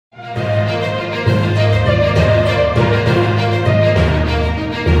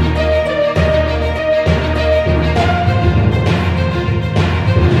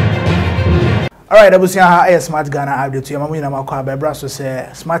Alright, abusia ha smart Ghana update to yamamu nyina makwa bebra so say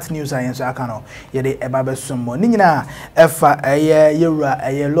smart news ayenso aka no ye de eba besummo ni nyina efa yewura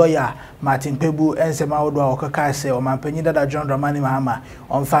lawyer Martin Pebu ensema wodo okaka say o mampanyi dada John Dramani Mahama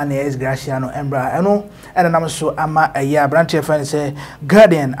onfa na Graciano embra eno enam so ama branch fan say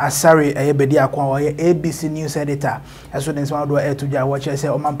Guardian Asari bedi akwa wo ABC news editor eso den sema wodo etuja watch say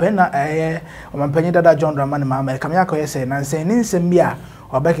o mampanyi dada John Dramani Mahama kamya ko say nanse ni nsem bia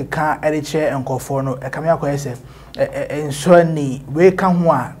Obekeka eriche enkofo no ekame akoyese ensoni we ka ho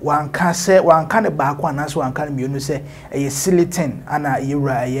a wanka se wanka ne baako anaso wanka ne mienu se silitin ana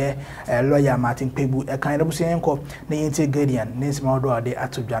yewura lawyer Martin Pebu ekan ne buso enko na yente Guardian nsima odo ade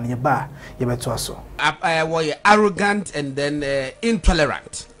atodwane ye ba ye beto so we arrogant and then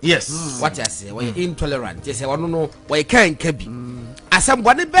intolerant. Yes. What I say, we intolerant. Yes, I no we can be. Asem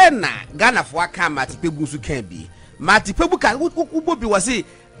bone be na Ghana for aka Martin Pebu so can be. Martin Pebu can Ubobi was say,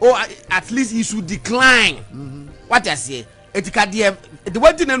 oh, at least he should decline. What I say, the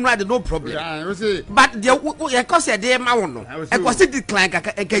one didn't write no problem. But the cause a day, no, I was decline.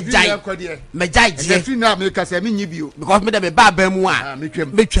 Because me the baba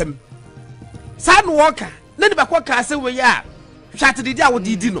make him. San Walker, let the Walker say, we are Shatta the day with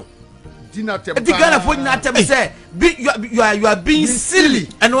Dino. The Ghana for not say you are being silly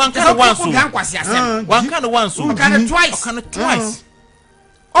and one kind of one so one kind of one so one kind of twice.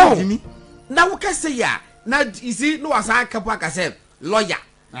 Oh, now we can say yeah. Now you see no as I can say lawyer.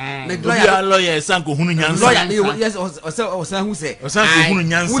 Lawyer sanko hunu nyansa. Lawyer yes or who say sanko hunu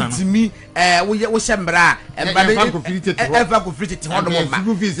nyansa. With me we shembra and ever go free to one more.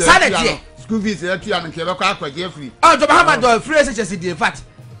 School fees that you am kebe kwa free. Oh, to Mahama do free SHS in fact.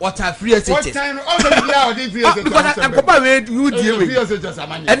 What are free SHS? What time? Oh, because I'm comparing you deal with free SHS.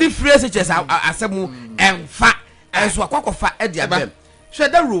 Any free SHS asemu and fat as what fat at the abem. So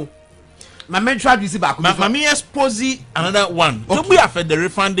that rule. My men tried to see back. Mammy expose another one. To be after the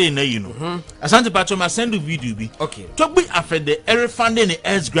refunding, you know. Asante Pacho, my send the video be. Okay. To be after the refunding the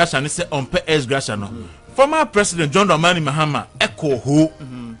S grass and say on pay S grass no. Former President John Dramani Mahama echo who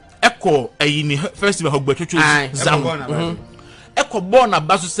echo a festival of Betuchu Zam. Eko born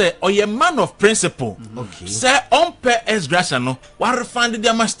abaso say oye man of principle. Okay. Say on pay S grass no. Wa refund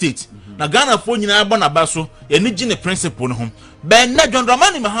the state. Na Ghana for nyina born abaso ye ni gine principle no hom. Ben na John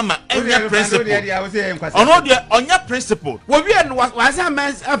Dramani Mahama enya principle. Ono de onya principle. Wo wi en was a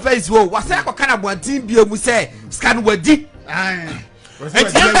man face wo was a ko kana bontin bia mu say scan wadi. Ye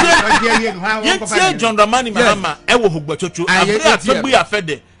John Dramani Mahama e wo hogbachocho abia to be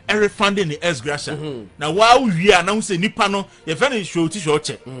afede e refunding the S gracia. Na wa wi a na hu say nipa no ye fe na show ti show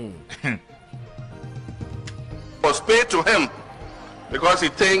che. Was paid to him because he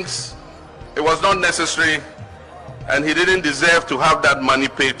thinks it was not necessary and he didn't deserve to have that money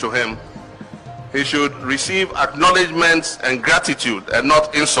paid to him. He should receive acknowledgements and gratitude and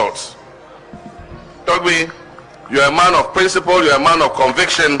not insults. Togbi, you're a man of principle, you're a man of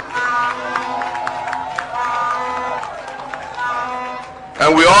conviction.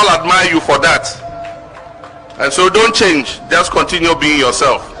 And we all admire you for that. And so don't change, just continue being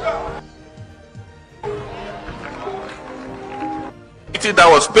yourself. That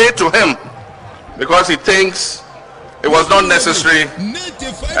was paid to him because he thinks it was not necessary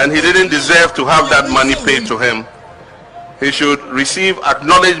and he didn't deserve to have that money paid to him. He should receive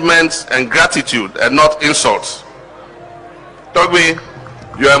acknowledgements and gratitude and not insults. Togbi,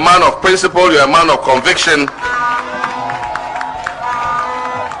 you're a man of principle, you're a man of conviction.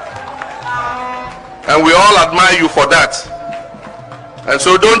 And we all admire you for that. And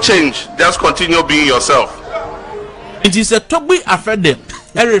so don't change, just continue being yourself. It is a Togbi afraid them.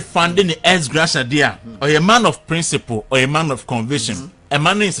 Every funding the S gracia dear, or a man of principle, or a man of conviction. A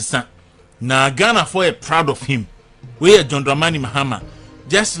man is a son. Now Ghana for a proud of him. We are John Dramani Mahama.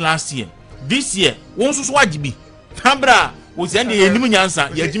 Just last year, this year, won't so wajibi. Cambra was any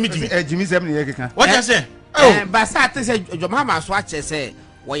Nimunyansa, Jimmy. What I say? Oh, but Sata said, John Mahama Swatch say.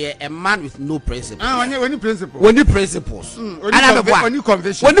 Why a man with no principles? When principles. When the principles. When you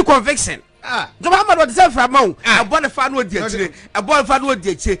conviction. When you conviction. The Mahama was the from among a bona fan with the a bona fan with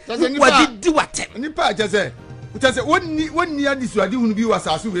the what did do what? Nipa just say. Because one year this will be was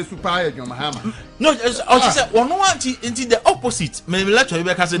as we supply your Mahama. No, I said, one into the opposite. Maybe let you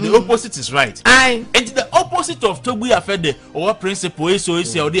because the opposite is right. Into the opposite of Togbi Afede or principle is so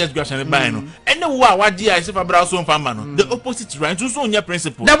is your DS Gracian Bino. And the what dear is if I browse on Famano. The opposite is right. So on your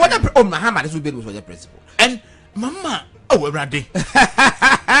principle. Now what Mahama is will be with your principle. And Mama, oh, ready.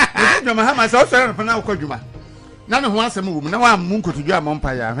 Mahama is also for now. None of once a move. Now I'm Munko to your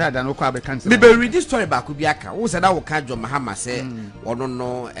Mompire. I had an Okabe cancer. Maybe read this story about Kubiaka. Who said I will catch your Mahama say, or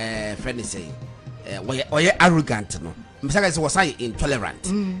no, friend is saying. oye arrogant no mbisa say was intolerant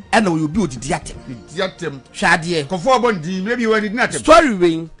and we be odiatem hwade kofo bondi maybe we did not story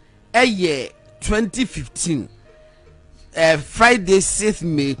wey 2015 Friday 6th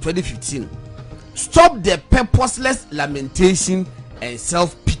May 2015 stop the purposeless lamentation and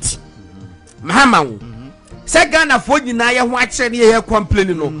self-pity mahama say Ghana for nyina ye ho akere ne ye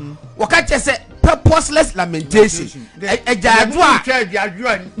complain no waka che say purposeless lamentation ejadu a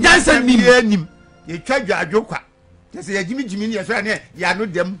nyansa nim ye twadwadwo kwa say ye jimi ne ye so na ya no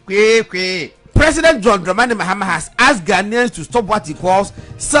dem kwe President John Dramani Mahama has asked Ghanaians to stop what he calls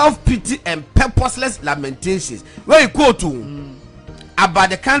self-pity and purposeless lamentations, where he quote about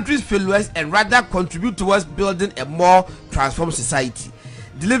the country's failures and rather contribute towards building a more transformed society.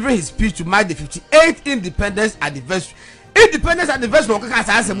 Delivering his speech to mark the 58th independence anniversary. Independence anniversary okaka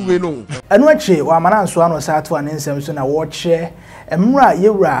sa asem we no. Anu achi wa mana nso anu sa ato anensem so na wo che emra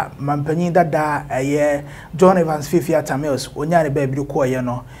yewura mampanyin dada eye John Evans Fifia Tamils onya ne ba bi ko ye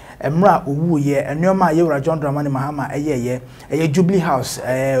no emra owu ye enoma yewura John Dramani Mahama eye Jubilee House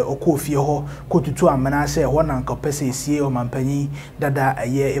Kofi ho kotutu amana se ho na nkopese esie o mampanyin dada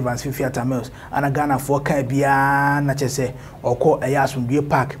eye Evans Fifia Tamils ana Ghana fo kan bia na chese okọ eye Asundue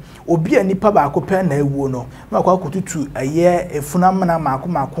Park obi anipa ba akopɛ na ewuo no ma kwa kotutu eye efunamna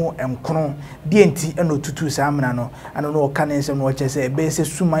mako enkron die enti eno tutu sa amna no ano no ka nsem no chese ebe se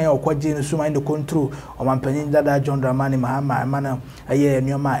suman okwaje no suman de control o mampanyin dada John Dramani Mahama emana eye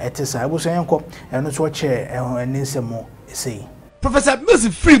nneoma etesa ebo so yenko eno so che ensem mo sei Professor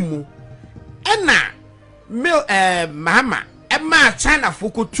Music free mu ena Mahama ema China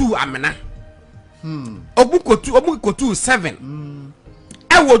foko 2 amena obukotu 7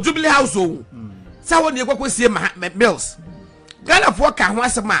 ewo Jubilee House o sa woni ekwakosie Mills Ghana for ka ho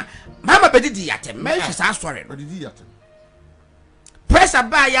asema Mahama bedidi yatem me hwe sa asore no bedidi yatem pressure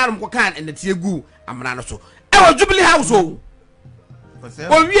ba yarum ko kan en tiegu amana no so ewo Jubilee House o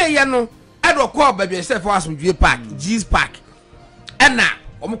wie ye no edo ko ba bi se for Asundue Park G's Park ena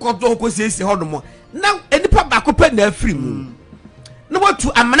omukoto ko siesie hodomo na enipa ba ko pe na free mu no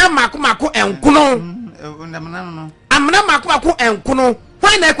watu amana mako enkono amana mako enkono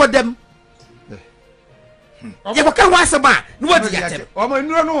why na ekodem ye ko ka ho asema no wadi yatem omo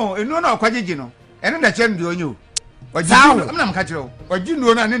enuro no kwagigi no eno na che ndi onyo amna mka kire oji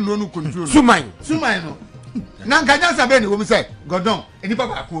nuro na ne nuro no control suman no na nkanya sabe ni wo mi say godon enipa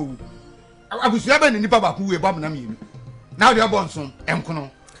ba ko owu abusuya ba ni enipa ba ko wu e bab na mi na de obonso enkono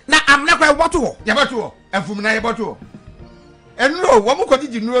na amna kwa boto ho ya boto ho enfum na ye boto ho enuro wo mu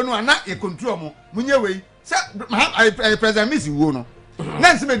kwagigi nuro no ana e control mo munye wei say president miss wo no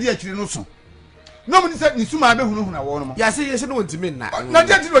na nseme di akire no so no mun say ni suma be hunu na wo no ya say yes no ntimi na na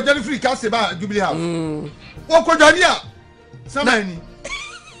je ti lo jali free ka se ba Jubilee House wo ko jani a samani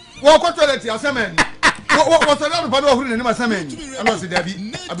wo ko toilet ya samani wo so na ba do huru ne ma samani ano se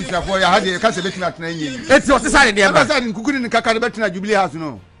dabi abisafo ya hade ka se betina tena yin eti o se sare ne ba sare nkukuri ni kaka betina Jubilee House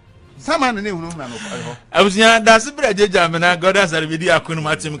no samani ne hunu na no ho abusia da se braje jamana goda sare bidi akunu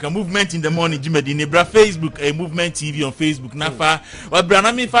matem ka movement in the morning jimedi ne bra Facebook a movement TV on Facebook na fa wa bra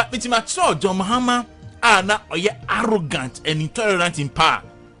na mi fa mitima so John Mahama na oye arrogant and intolerant in power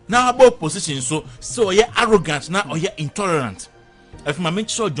na about position so oye arrogant na oye intolerant if my make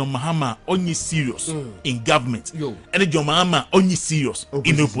sure John Mahama only serious in government and John Mahama only serious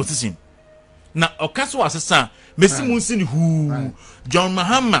in opposition na okaso asesa mesi munsi ni hu John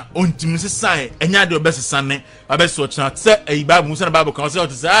Mahama ontimi sesai enya de obesesa ne abeso chana se Bible musa na Bible kan se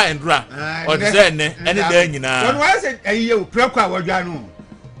otisa endura otisa ene da nyina won wa se ayiye o preko a wadwa no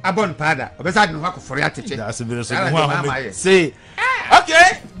abon pada obesa de no akofore atete that's very so who say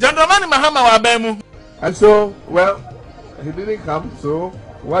okay John Dramani Mahama wa bemu and so well he didn't come, so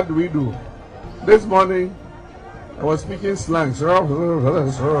what do? This morning I was speaking slang.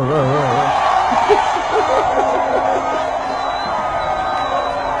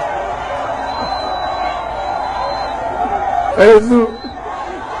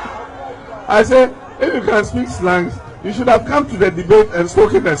 I said, if you can speak slangs, you should have come to the debate and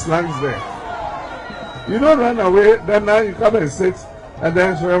spoken the slangs there. You don't run away, then now you come and sit, and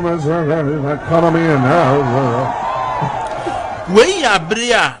then economy and we are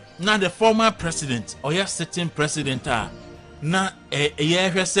bria na the former president or your sitting president na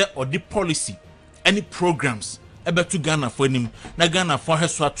ye say or the policy any programs ebe to Ghana for him na Ghana for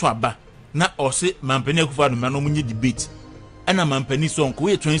heso ato aba na or say mampani akufa no no munye debate na mampani so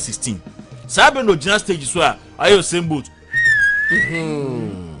nko 2016 sabe no gina stage so ayo same boat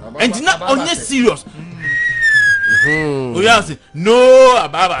and na onye serious we are say no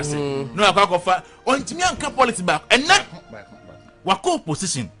ababa say no akwakofa ontimi anka policy back and na wako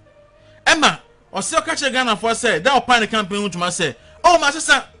opposition Emma Ose catch Ghana for say that open the campaign to say, "Oh my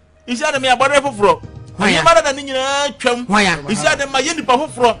sister, is that me about foforo?" Why mother than nyina twam. Is that my yenipa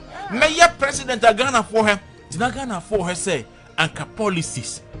foforo? Mayor president of Ghana for her. Did Ghana for her say anka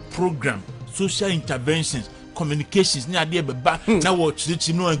policies, program, social interventions, communications near dear back now watch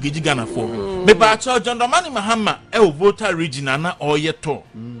the no engage Ghana for. Me ba cho John Dramani Mahama e voter region na or yet to.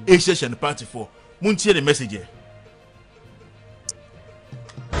 Asian party for. Muntie the message.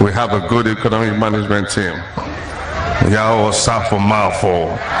 We have a good economic management team. Y'all was south for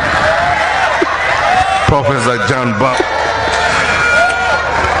mouthful. Professor John Buck.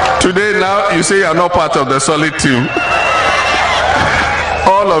 Today now you say you're not part of the solid team.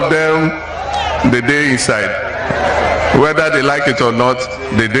 All of them, they day inside. Whether they like it or not,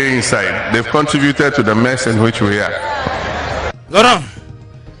 they day inside. They've contributed to the mess in which we are. Gordon,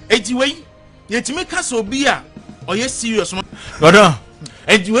 anyway, yet you make us obia or yes serious. Gordon,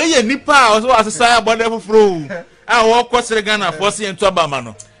 anyway, you nipa also as a sire about them through. I walk across the Ghana for seeing to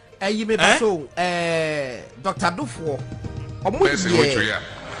Abamano. You may so, Dr. Dufo. Or Mess in which we are.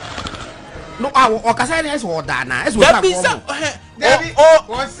 No, our Cassandra has what Dana as well.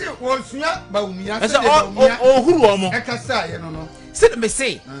 Sit me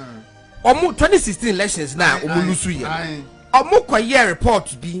say, almost 2016 elections now, Omulusuya. Almost quite year report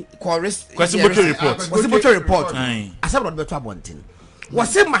to be questionable report. I said about better wanting.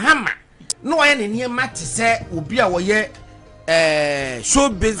 Was it Mahama? No one in here match say will be our year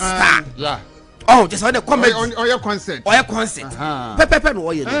showbiz star. Yeah. Oh, just on the comment on your consent. Or your consent. Pepe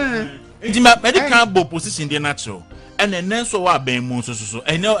no you. Medical bo position dey natural. And then so wa ben mu so.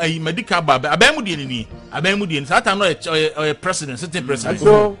 And now a medical baba abemu dey ni. Abemu dey. So that no a president, sitting president.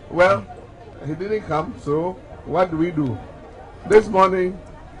 So, well, he didn't come. So, what do we do? This morning,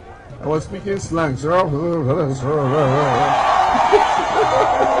 I was speaking slang.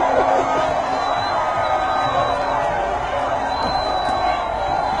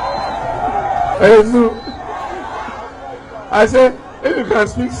 I said, if you can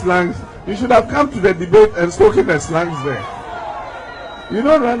speak slangs, you should have come to the debate and spoken the slangs there. You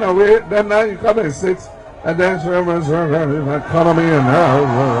don't run away, then now you come and sit, and then economy and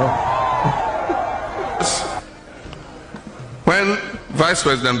When Vice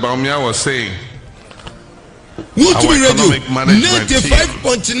President Baumia was saying, our economic management team,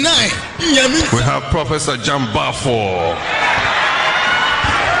 95.9, we have Professor John Bafo,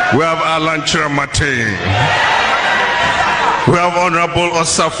 we have Alan Chiramate, we have Honorable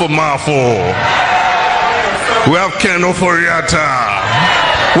Osafo Mafo, we have Ken Oforiata.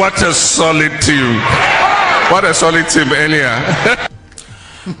 What a solid team. What a solid team, Elia.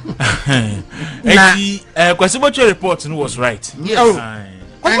 The Kwasibocho report was right. Yes.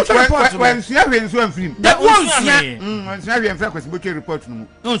 When you have been so free, that was report.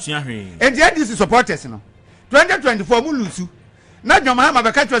 No, and the NDC supporters, 2024 Mulusu. Not your Mahama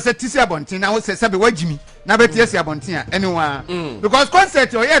Bakato said Tisia Bontin, I was a Sabi Wajimi, Nabatia Bontina, anyone. Because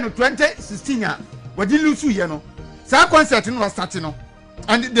concert or 2016, what did you lose, you know? Some concert was starting.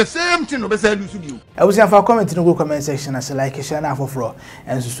 And the same thing will say you. I was for comment in the comment section as like a share for floor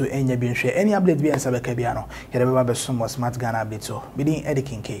and so any being share any update be and Sabecabiano. You remember some more smart Ghana bit so. Bidding Eddie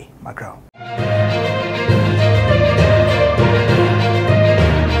King K. Macron.